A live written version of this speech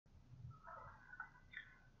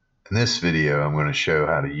In this video, I'm going to show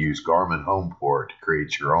how to use Garmin Homeport to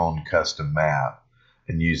create your own custom map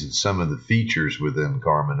and using some of the features within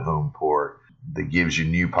Garmin Homeport that gives you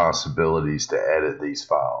new possibilities to edit these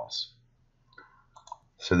files.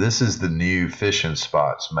 So this is the new fishing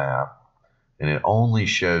spots map, and it only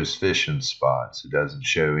shows fishing spots. It doesn't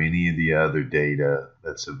show any of the other data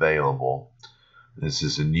that's available. This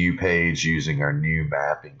is a new page using our new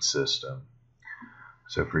mapping system.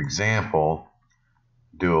 So for example,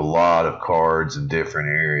 do a lot of cards in different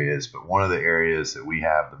areas, but one of the areas that we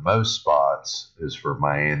have the most spots is for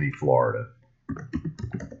Miami, Florida.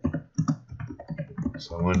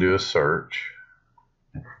 So I'm going to do a search.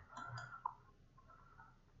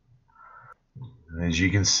 And as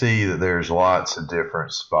you can see that there's lots of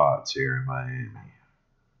different spots here in Miami.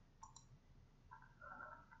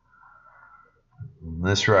 And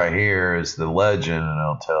this right here is the legend, and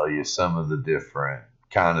I'll tell you some of the different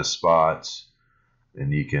kind of spots.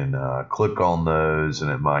 And you can click on those and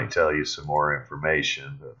it might tell you some more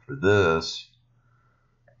information. But for this,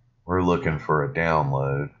 we're looking for a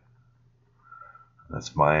download.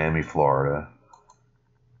 That's Miami, Florida.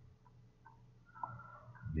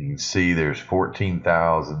 You can see there's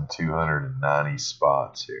 14,290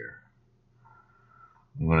 spots here.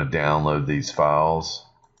 I'm going to download these files.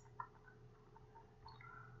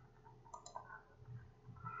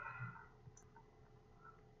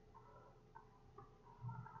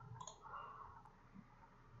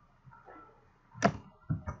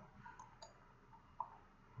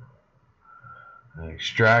 I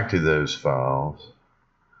extracted those files.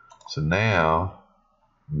 So now,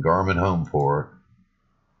 in Garmin Homeport,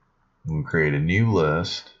 I'm going to create a new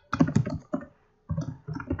list.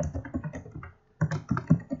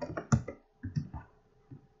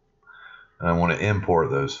 And I want to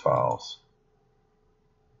import those files.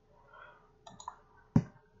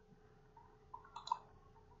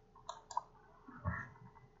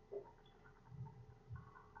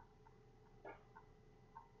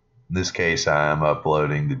 In this case, I am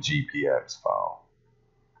uploading the GPX file.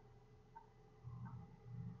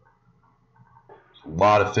 A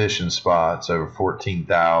lot of fishing spots, over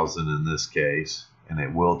 14,000 in this case, and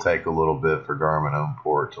it will take a little bit for Garmin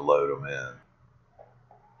Homeport to load them in.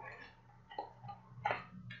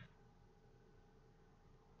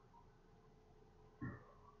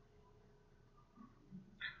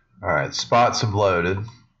 Alright, spots have loaded.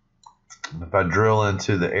 If I drill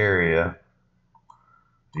into the area,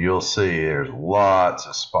 you'll see there's lots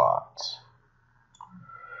of spots.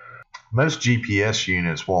 Most GPS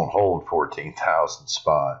units won't hold 14,000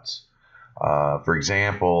 spots. For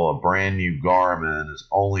example, a brand new Garmin is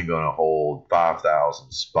only going to hold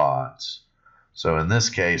 5,000 spots. So in this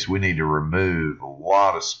case, we need to remove a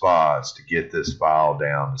lot of spots to get this file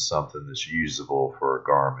down to something that's usable for a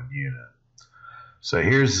Garmin unit. So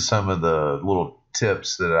here's some of the little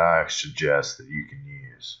tips that I suggest that you can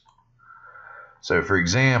use. So for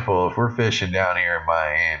example, if we're fishing down here in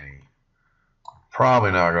Miami, probably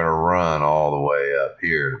not going to run all the way up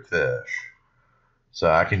here to fish. So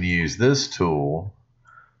I can use this tool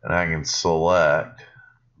and I can select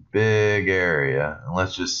big area. And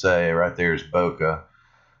let's just say right there's Boca.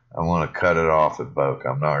 I want to cut it off at Boca.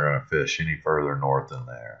 I'm not going to fish any further north than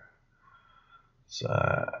there. So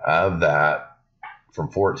I have that from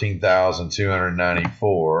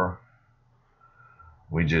 14,294.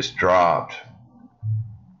 We just dropped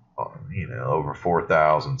over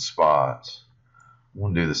 4,000 spots. I'm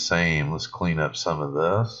going to do the same. Let's clean up some of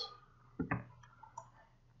this.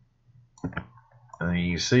 And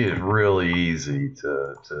you see it's really easy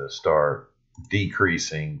to start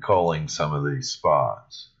decreasing, culling some of these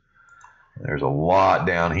spots. There's a lot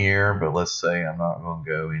down here, but let's say I'm not going to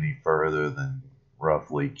go any further than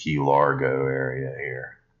roughly Key Largo area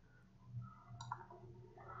here.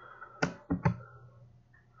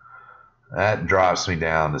 That drops me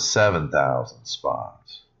down to 7,000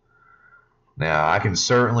 spots. Now I can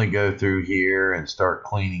certainly go through here and start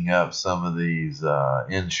cleaning up some of these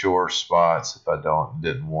inshore spots if I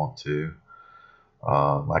didn't want to.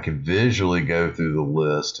 I can visually go through the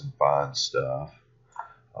list and find stuff.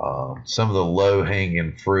 Some of the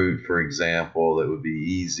low-hanging fruit, for example, that would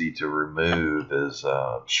be easy to remove is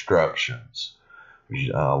obstructions.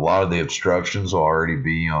 A lot of the obstructions will already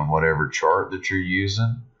be on whatever chart that you're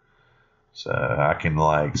using. So I can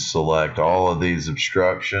select all of these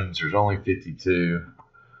obstructions. There's only 52.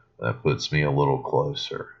 That puts me a little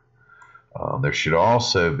closer. There should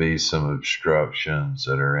also be some obstructions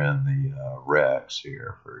that are in the wrecks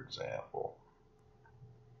here, for example.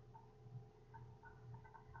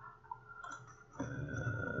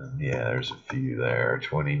 And yeah, there's a few there,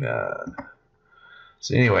 29.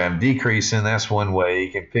 So anyway, I'm decreasing. That's one way.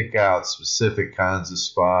 You can pick out specific kinds of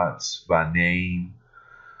spots by name.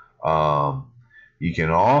 You can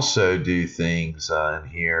also do things in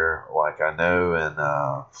here, like I know in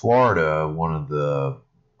Florida, one of the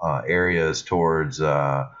areas towards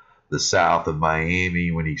the south of Miami,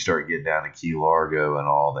 when you start getting down to Key Largo and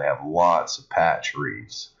all, they have lots of patch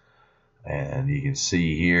reefs. And you can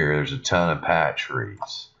see here, there's a ton of patch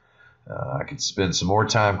reefs. I could spend some more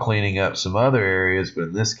time cleaning up some other areas, but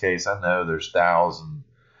in this case, I know there's 1,000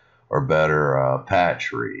 or better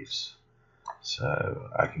patch reefs. So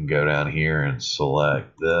I can go down here and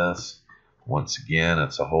select this. Once again,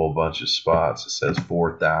 it's a whole bunch of spots. It says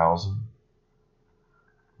 4,000.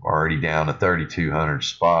 Already down to 3,200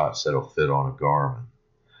 spots that'll fit on a Garmin.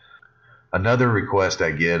 Another request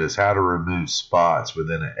I get is how to remove spots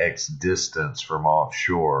within an X distance from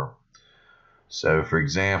offshore. So for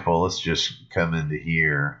example, let's just come into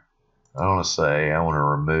here. I want to say I want to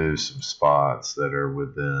remove some spots that are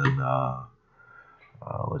within,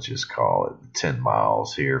 let's just call it 10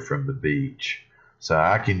 miles here from the beach. So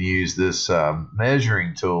I can use this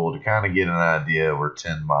measuring tool to kind of get an idea where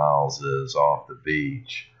 10 miles is off the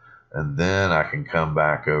beach. And then I can come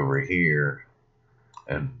back over here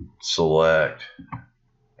and select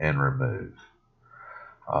and remove.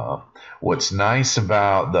 What's nice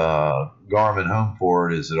about the Garmin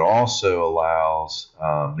Homeport is it also allows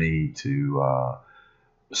me to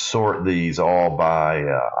sort these all by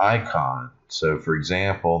icon. So for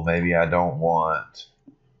example, maybe I don't want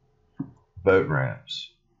boat ramps.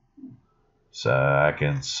 So I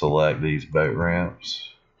can select these boat ramps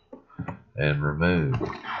and remove.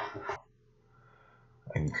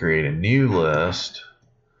 I can create a new list.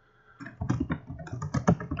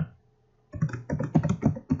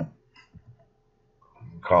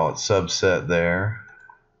 Call it subset there.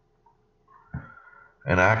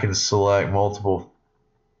 And I can select multiple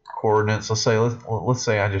coordinates. Let's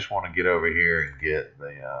say I just want to get over here and get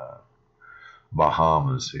the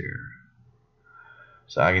Bahamas here.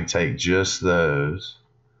 So I can take just those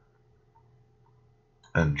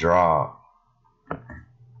and drop.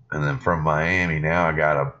 And then from Miami, now I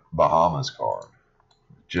got a Bahamas card.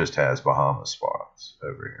 It just has Bahamas spots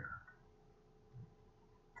over here.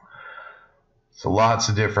 So lots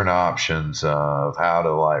of different options of how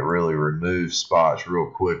to like really remove spots real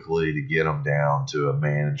quickly to get them down to a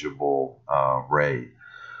manageable rate.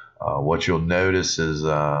 What you'll notice is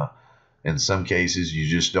in some cases you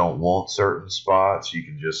just don't want certain spots. You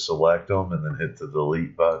can just select them and then hit the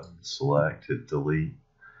delete button. Select, hit delete.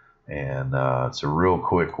 And it's a real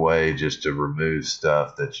quick way just to remove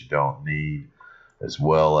stuff that you don't need, as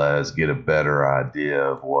well as get a better idea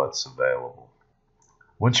of what's available.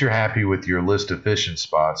 Once you're happy with your list of fishing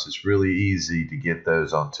spots, it's really easy to get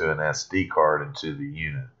those onto an SD card into the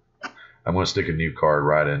unit. I'm going to stick a new card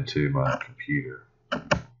right into my computer.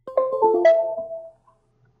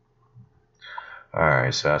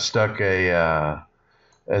 Alright, so I stuck a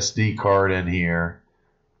SD card in here,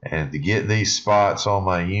 and to get these spots on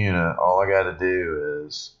my unit, all I got to do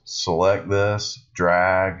is select this,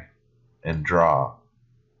 drag, and drop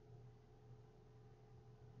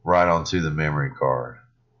right onto the memory card.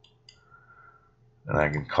 And I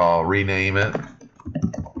can rename it,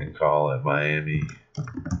 and call it Miami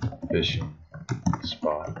Fishing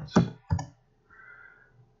Spots.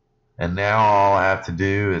 And now all I have to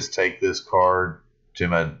do is take this card to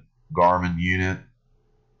my Garmin unit,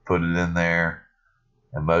 put it in there,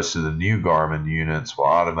 and most of the new Garmin units will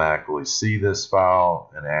automatically see this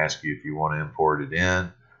file and ask you if you want to import it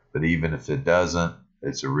in. But even if it doesn't,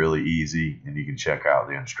 it's really easy, and you can check out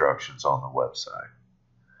the instructions on the website.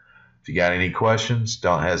 If you got any questions,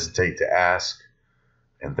 don't hesitate to ask,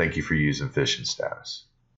 and thank you for using Fishing Status.